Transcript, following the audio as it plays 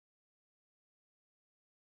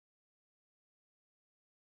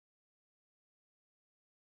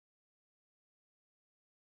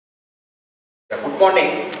Good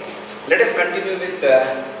morning. Let us continue with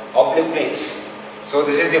oblique planes. So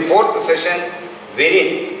this is the fourth session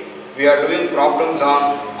wherein we are doing problems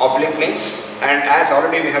on oblique planes, and as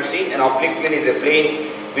already we have seen, an oblique plane is a plane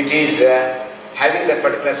which is having that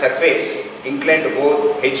particular surface inclined to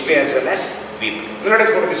both HP as well as VP. So let us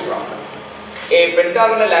go to this problem. A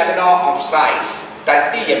pentagonal lamina of sides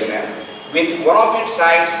 30 mm with one of its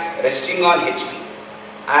sides resting on HP,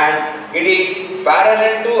 and it is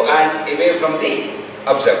parallel to and away from the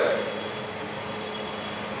observer.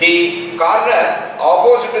 The corner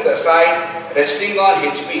opposite to the side resting on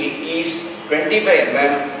HP is 25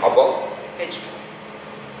 mm above HP.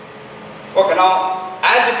 Okay, now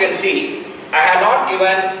as you can see, I have not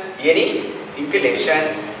given any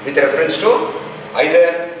inclination with reference to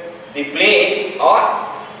either the plane or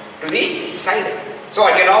to the side. So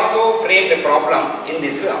I can also frame the problem in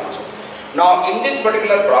this way also. Now in this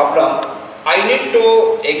particular problem, I need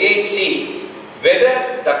to again see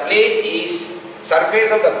whether the plane is,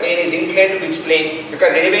 surface of the plane is inclined to which plane,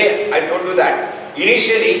 because anyway I told you that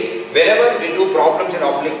initially whenever we do problems in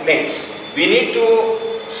oblique planes, we need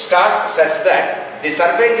to start such that the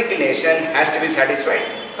surface inclination has to be satisfied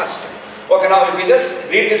first. Okay, now if we just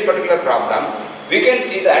read this particular problem, we can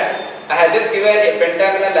see that I have just given a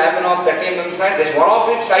pentagonal lamina of 30 mm side. There is one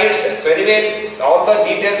of its sides. So anyway, all the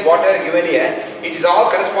details what I have given here, it is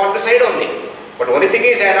all correspond to side only. But only thing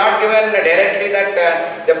is I have not given directly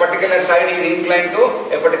that the particular side is inclined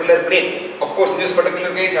to a particular plane. Of course, in this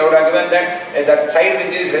particular case, I would have given that that side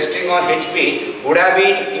which is resting on HP would have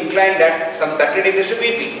been inclined at some 30 degrees to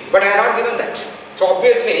VP. But I have not given that. So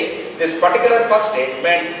obviously, this particular first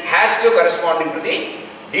statement has to correspond to the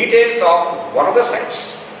details of one of the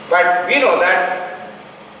sides. But we know that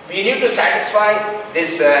we need to satisfy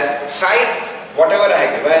this side, whatever I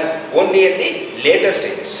have given, only at the later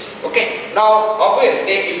stages. Okay. Now,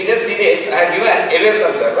 obviously, if you just see this, I have given away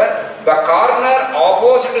from observer. The corner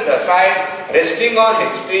opposite to the side resting on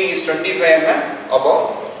HP is 25 mm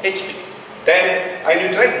above HP. Then I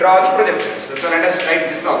need to draw the projections. So let us write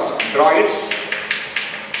this also. Draw its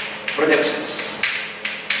projections.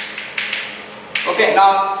 Okay.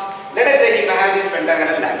 Now, let us say if I have this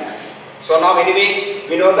pentagonal lamina. So now anyway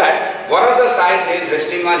we know that one of the sides is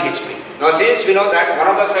resting on HP. Now since we know that one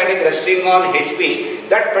of the sides is resting on HP,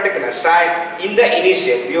 that particular side in the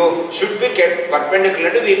initial view should be kept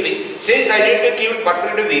perpendicular to VP. Since I need to keep it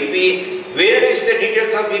perpendicular to VP, where is the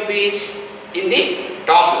details of VP is? In the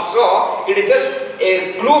top view. So it is just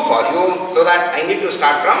a clue for you so that I need to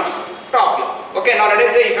start from top view. Okay, now let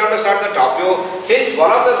us say if I want to start the top view, since one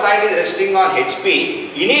of the side is resting on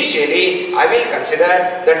HP, initially I will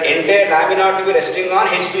consider that entire lamina to be resting on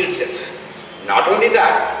HP itself. Not only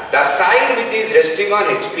that, the side which is resting on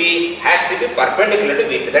HP has to be perpendicular to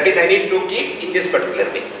VP. That is, I need to keep in this particular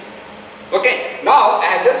way. Okay, now I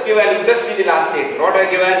have just given, you just see the last statement. What I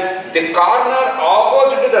have given? The corner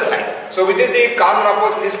opposite to the side. So which is the corner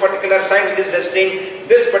opposite this particular side which is resting?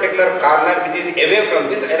 This particular corner which is away from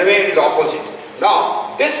this, anyway it is opposite.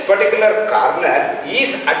 Now, this particular corner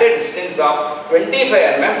is at a distance of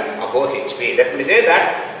 25 mm above HP. Let me say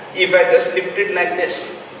that if I just lift it like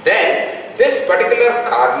this, then this particular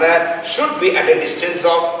corner should be at a distance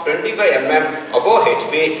of 25 mm above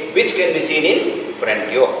HP, which can be seen in front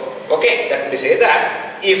view. Okay, that will say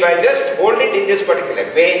that if I just hold it in this particular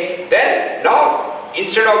way, then now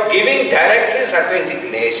instead of giving directly surface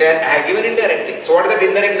inclination, I have given indirectly. So what is that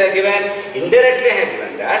indirectly I have given? Indirectly I have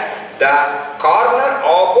given that the corner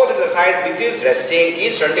opposite the side which is resting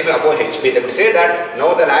is 25 above HP. That will say that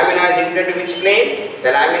now the lamina is inclined to which plane? The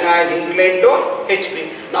lamina is inclined to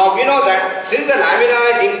HP. Now we know that since the lamina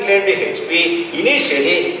is inclined to HP,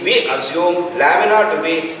 initially we assume lamina to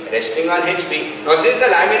be resting on HP. Now since the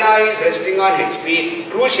lamina is resting on HP,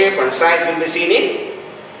 true shape and size will be seen in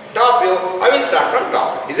top view. I will start from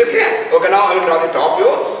top. Is it clear? Okay, now I will draw the top view.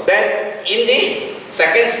 Then in the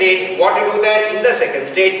second stage, what you do then? In the second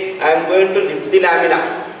stage, I am going to lift the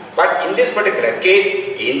lamina. But in this particular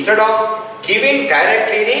case, instead of giving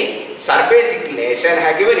directly the surface inclination,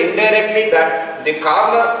 I have given indirectly that the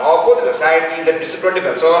corner opposite the side is at distance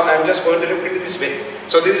 25. So I am just going to lift it this way.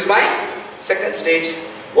 So this is my second stage.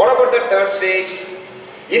 What about the third stage?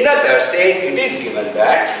 In the third stage, it is given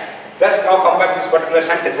that, thus now come back to this particular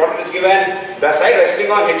sentence. What it is given? The side resting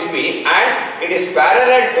on HP and it is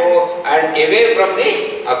parallel to and away from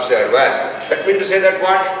the observer. That means to say that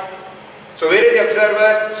what? So where is the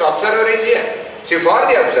observer? So observer is here. See, for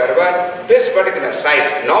the observer, this particular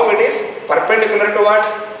side, now it is perpendicular to what?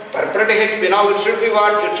 Perpendicular HP. Now it should be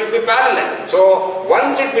what? It should be parallel. So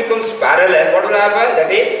once it becomes parallel, what will happen?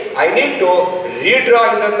 That is, I need to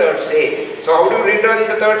redraw in the third stage. So how do you redraw in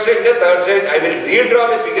the third stage? In the third stage, I will redraw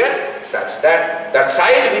the figure such that that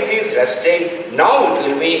side which is resting, now it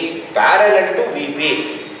will be parallel to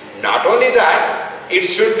VP. Not only that, it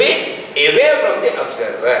should be away from the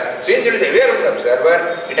observer. Since it is away from the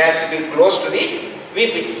observer, it has to be close to the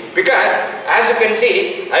VP. Because as you can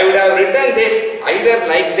see, I would have written this either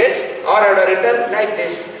like this or I would have written like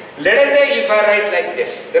this. Let us say if I write like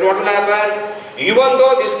this, then what will happen? Even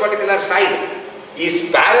though this particular side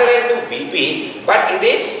is parallel to VP, but it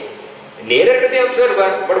is nearer to the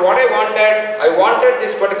observer. But what I wanted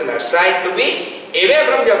this particular side to be away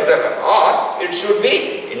from the observer, or it should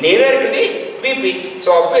be nearer to the VP.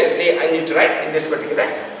 So obviously I need to write in this particular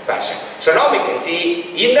fashion. So now we can see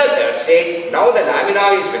in the third stage, now the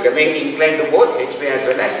lamina is becoming inclined to both HP as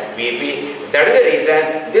well as VP. That is the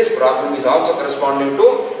reason this problem is also corresponding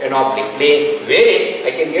to an oblique plane, wherein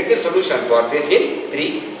I can get the solution for this in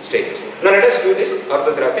 3 stages. Now let us do this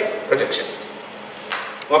orthographic projection.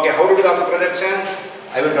 Okay, how to do the ortho projections?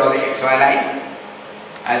 I will draw the XY line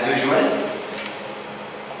as usual.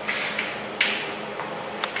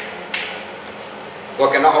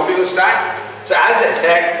 Okay, now how do you start? So as I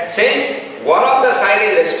said, since one of the side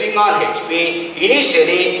is resting on HP,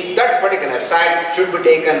 initially that particular side should be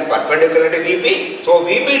taken perpendicular to VP. So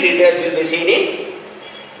VP details will be seen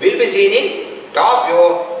in top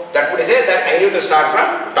view. That would say that I need to start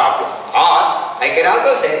from top view. Or I can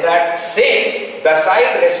also say that since the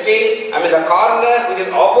side resting, the corner which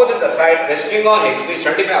is opposite the side resting on HP is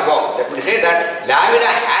 25 above, that would say that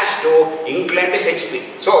lamina has to incline to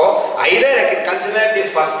HP. So either I can consider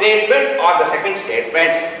this first statement or the second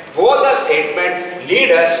statement. Both the statement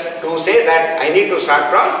lead us to say that I need to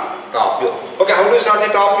start from top view. Okay, how do you start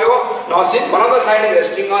the top view? Now since one of the side is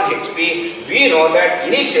resting on HP, we know that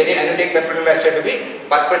initially I will take that particular side to be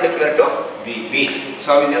perpendicular to VP.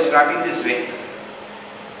 So I will just start in this way.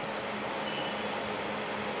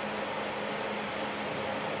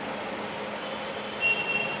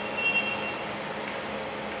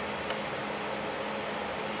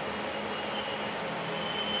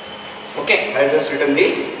 Okay, I have just written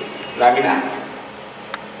the lamina.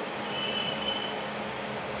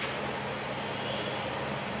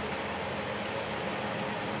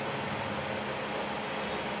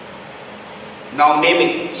 Now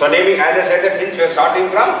naming. So naming, as I said that since we are starting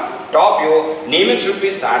from top view, naming should be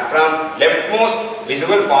start from leftmost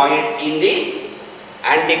visible point in the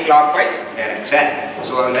anti-clockwise direction.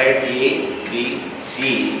 So I will write A, B,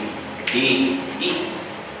 C, D, E.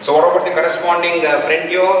 So what about the corresponding front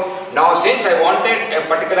view? Now since I wanted a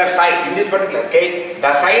particular side, in this particular case,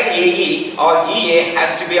 the side AE or EA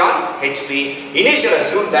has to be on HP. Initially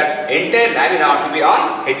assume that entire lamina ought to be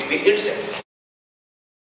on HP itself.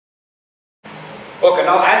 Okay,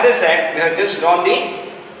 now as I said, we have just drawn the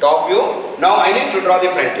top view. Now I need to draw the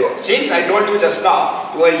front view. Since I told you just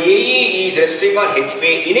now, your AE is resting on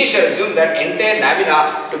HP, initially assume that entire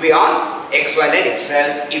lamina to be on XY line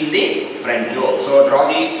itself in the front view. So draw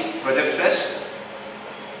these projectors,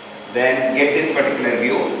 then get this particular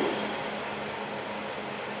view.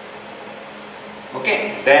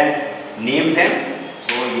 Okay, then name them.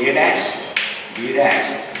 So A dash, B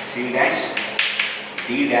dash, C dash,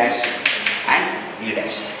 D dash and E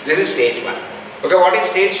dash. This is stage 1. Okay, what is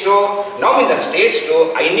stage 2? Now in the stage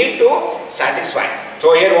 2, I need to satisfy.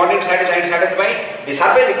 So here what is satisfied? Satisfy the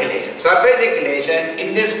surface inclination. Surface inclination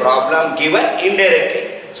in this problem given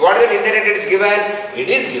indirectly. So what is it indirectly it is given? It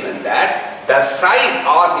is given that the side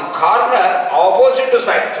or the corner opposite to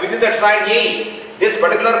side. So which is that side AE? This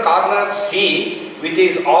particular corner C, which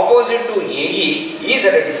is opposite to AE, is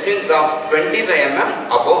at a distance of 25 mm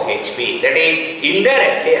above HP. That is,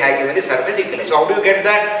 indirectly I have given the surface inclination. So how do you get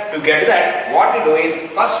that? To get that, what we do is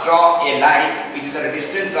first draw a line which is at a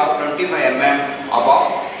distance of 25 mm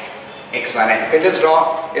above XY line. Okay, just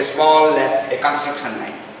draw a small a construction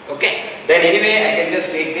line. Okay. Then anyway, I can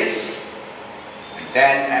just take this.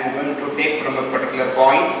 Then I am going to take from a particular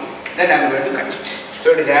point. Then I am going to cut it.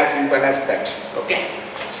 So it is as simple as that. Okay.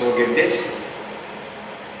 So get this.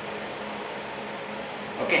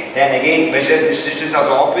 Okay, then again measure this distance.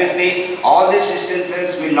 Also obviously all these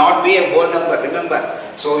distances will not be a whole number, remember.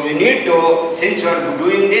 So you need to, since you are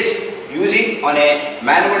doing this using on a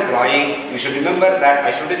manual drawing, you should remember that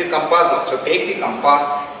I should use a compass now. So take the compass,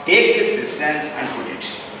 take this distance and put it.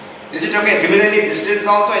 Is it okay? Similarly this distance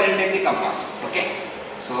also I need to take the compass. Okay,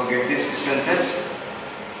 so get these distances.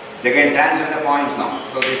 They can transfer the points now.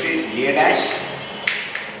 So this is A dash,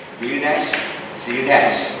 B dash, C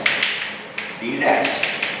dash, D dash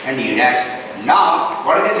and E dash. Now,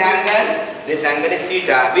 what is this angle? This angle is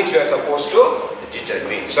theta, which we are supposed to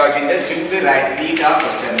determine. So I can just simply write theta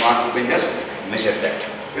question mark. You can just measure that.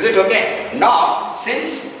 Is it okay? Now,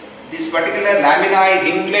 since this particular lamina is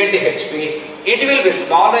inclined to HP, it will be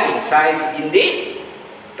smaller in size in the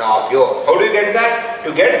top view. How do you get that?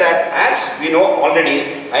 To get that, as we know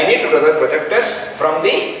already, I need to draw the projectors from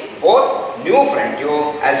the both new front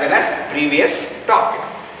view as well as previous top view.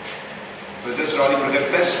 So just draw the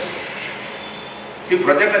projectors. See,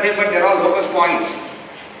 project nothing but there are locus points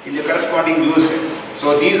in the corresponding views.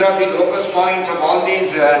 So these are the locus points of all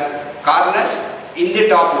these corners in the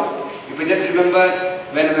top view. If you just remember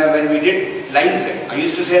when we did lines, I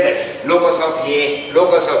used to say that locus of A,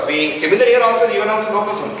 locus of B. Similar here also, even also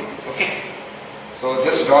locus only. Okay. So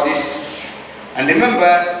just draw this. And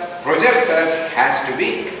remember, projectors has to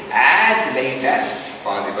be as light as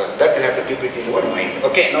possible. That you have to keep it in your mind.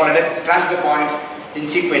 Okay. Now let us transfer the points in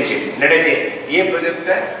sequentially. Let us say A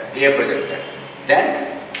projector,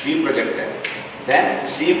 then B projector, then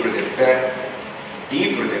C projector,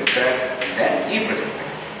 D projector, then E projector.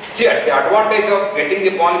 See, the advantage of getting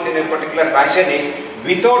the points in a particular fashion is,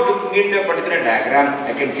 without looking into a particular diagram,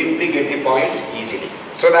 I can simply get the points easily,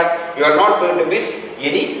 so that you are not going to miss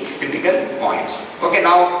any critical points. Okay,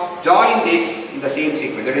 now join this in the same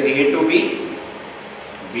sequence. That is A to B,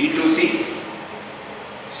 B to C,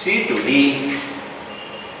 C to D,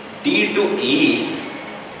 D to E,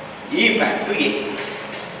 E back to A.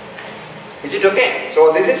 Is it okay?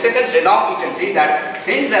 So this is second step. Now you can see that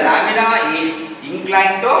since the lamina is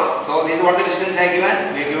inclined to, so this is what the distance I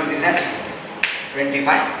given. We have given this as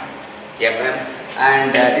 25 mm,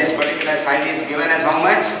 and this particular side is given as how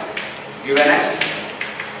much? Given as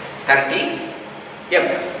 30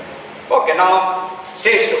 mm. Okay, now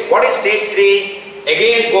stage 2. What is stage 3?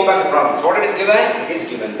 Again go back to the problem. So what it is given? It is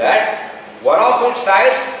given that one of its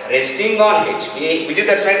sides resting on HP. Which is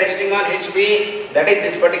that side resting on HP? That is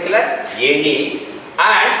this particular AE,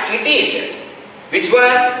 and it is which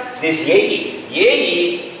one? This AE.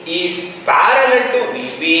 AE is parallel to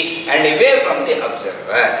VP and away from the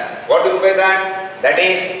observer. What do you mean by that? That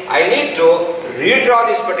is, I need to redraw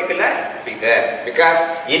this particular figure, because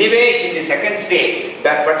anyway in the second stage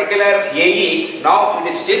that particular AE, now it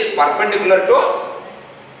is still perpendicular to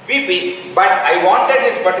VP, but I wanted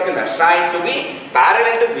this particular side to be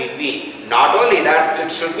parallel to VP. Not only that, it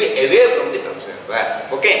should be away from the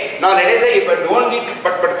observer. Okay. Now let us say if I don't need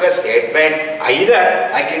particular statement,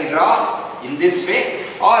 either I can draw in this way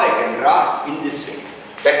or I can draw in this way.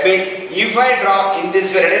 That means if I draw in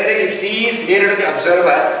this way, let us say if C is nearer to the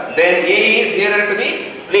observer, then A is nearer to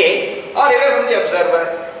the plane or away from the observer.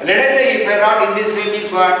 Let us say if I draw in this way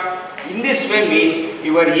means what? In this way means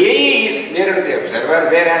your AE is nearer to the observer,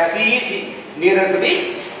 whereas C is nearer to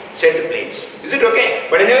the set planes. Is it okay?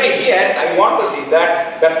 But anyway, here I want to see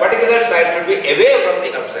that that particular side should be away from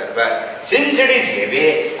the observer. Since it is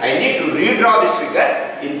away, I need to redraw this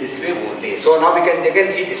figure in this way only. So now you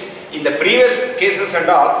can see this. In the previous cases and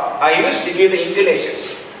all, I used to give the inclinations.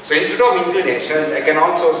 So instead of inclinations, I can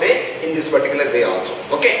also say in this particular way also.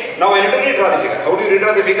 Okay. Now I need to redraw the figure. How do you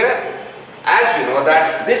redraw the figure? As we know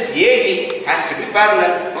that this AE has to be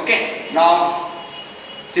parallel. Okay. Now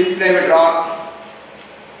simply I will draw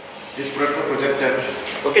this projector.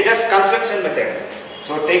 Okay, just construction method.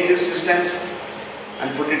 So take this distance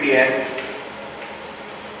and put it here.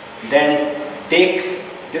 Then take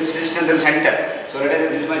this distance to the center. So let us say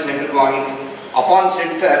this is my center point. Upon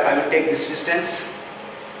center, I will take this distance.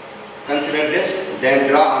 Consider this. Then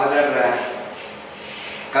draw another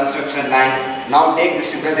construction line. Now take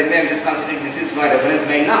this, because anyway I am just considering this is my reference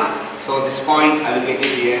line now. So this point I will get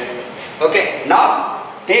it here. Okay. Now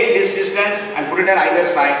take this distance and put it on either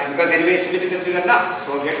side, because anyway symmetrical figure now.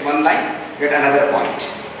 So get one line, get another point.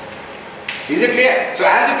 Is it clear? So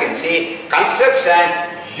as you can see, construction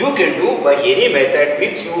you can do by any method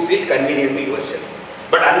which you feel convenient to yourself.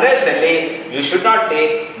 But unnecessarily you should not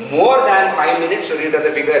take more than 5 minutes to redraw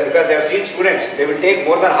the figure, because I have seen students, they will take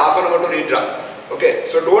more than half an hour to redraw. Okay,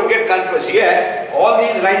 so don't get confused. Here all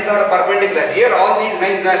these lines are perpendicular. Here all these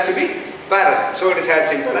lines has to be parallel. So it is as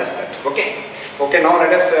simple as that. Okay. Okay, now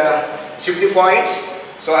let us shift the points.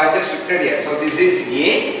 So I just shifted here. So this is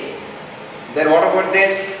A. Then what about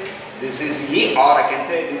this? This is E, or I can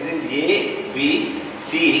say this is A, B,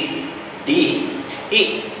 C, D,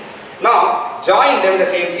 E. Now join them in the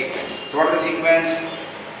same sequence. So what is the sequence?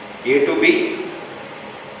 A to B,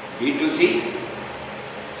 B to C,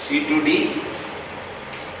 C to D,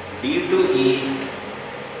 D to E,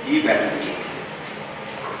 E back to E.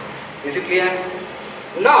 Is it clear?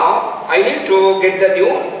 Now I need to get the new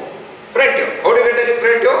front view. How to get the new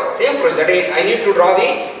front view? Same process. That is, I need to draw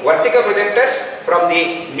the vertical projectors from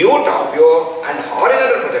the new top view and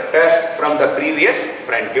horizontal projectors from the previous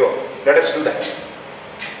front view. Let us do that.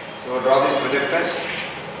 So draw these projectors.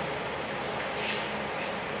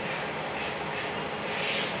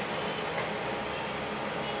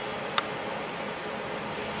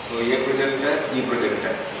 So A projector, E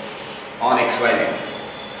projector on XY line,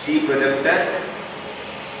 C projector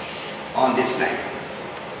on this line,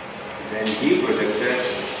 then B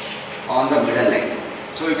projectors on the middle line.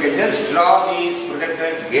 So you can just draw these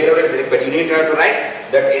projectors wherever it is required. You need to have to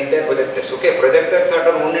write that entire projectors. Okay, projectors are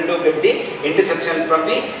done only to get the intersection from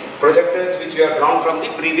the projectors which we have drawn from the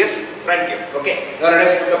previous front view. Okay, now let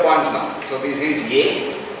us put the points now. So this is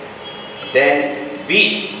A, then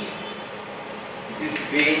B, which is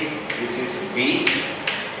B, this is B,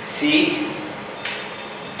 C,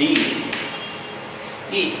 D,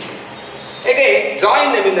 E. Again,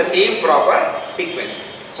 join them in the same proper sequence.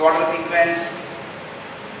 So what is the sequence?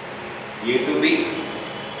 A to B,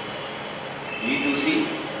 B to C,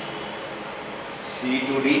 C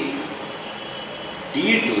to D,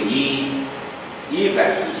 D to E, E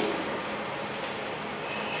back to E.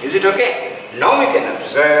 Is it okay? Now we can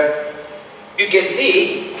observe, you can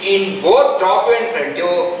see in both top view and front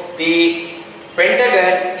view, the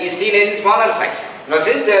pentagon is seen in smaller size. Now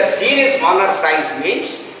since they are seen in smaller size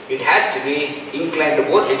means it has to be inclined to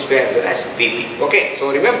both HP as well as VP. Okay,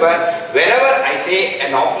 so remember, whenever I say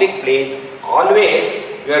an oblique plane,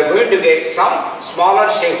 always we are going to get some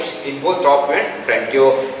smaller shapes in both top view and front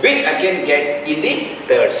view, which again get in the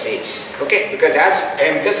third stage. Okay, because as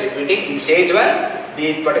I am just repeating, in stage 1,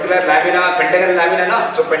 the particular lamina, pentagonal lamina,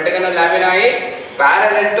 no? So pentagonal lamina is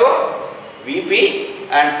parallel to VP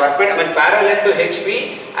and parallel to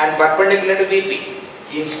HP and perpendicular to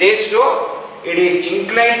VP. In stage 2, it is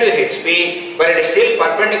inclined to HP, but it is still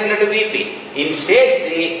perpendicular to VP. In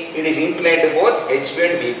stage 3, it is inclined to both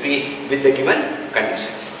HP and VP with the given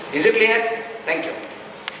conditions. Is it clear? Thank you.